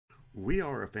We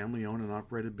are a family owned and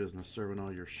operated business serving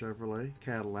all your Chevrolet,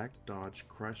 Cadillac, Dodge,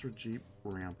 Chrysler, Jeep,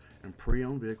 Ram, and pre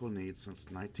owned vehicle needs since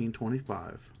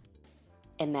 1925.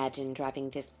 Imagine driving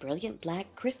this brilliant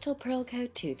black Crystal Pearl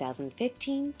Coat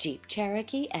 2015 Jeep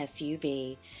Cherokee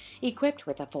SUV, equipped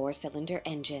with a 4-cylinder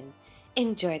engine.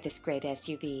 Enjoy this great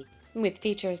SUV with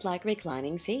features like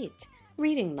reclining seats,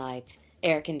 reading lights,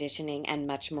 air conditioning, and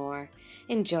much more.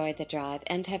 Enjoy the drive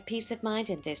and have peace of mind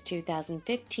in this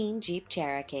 2015 Jeep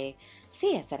Cherokee.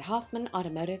 See us at Hoffman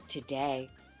Automotive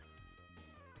today.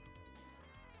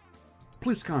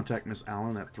 Please contact Miss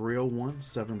Allen at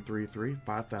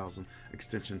 301-733-5000,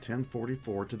 extension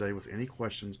 1044 today with any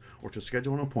questions or to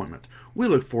schedule an appointment. We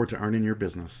look forward to earning your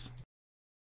business.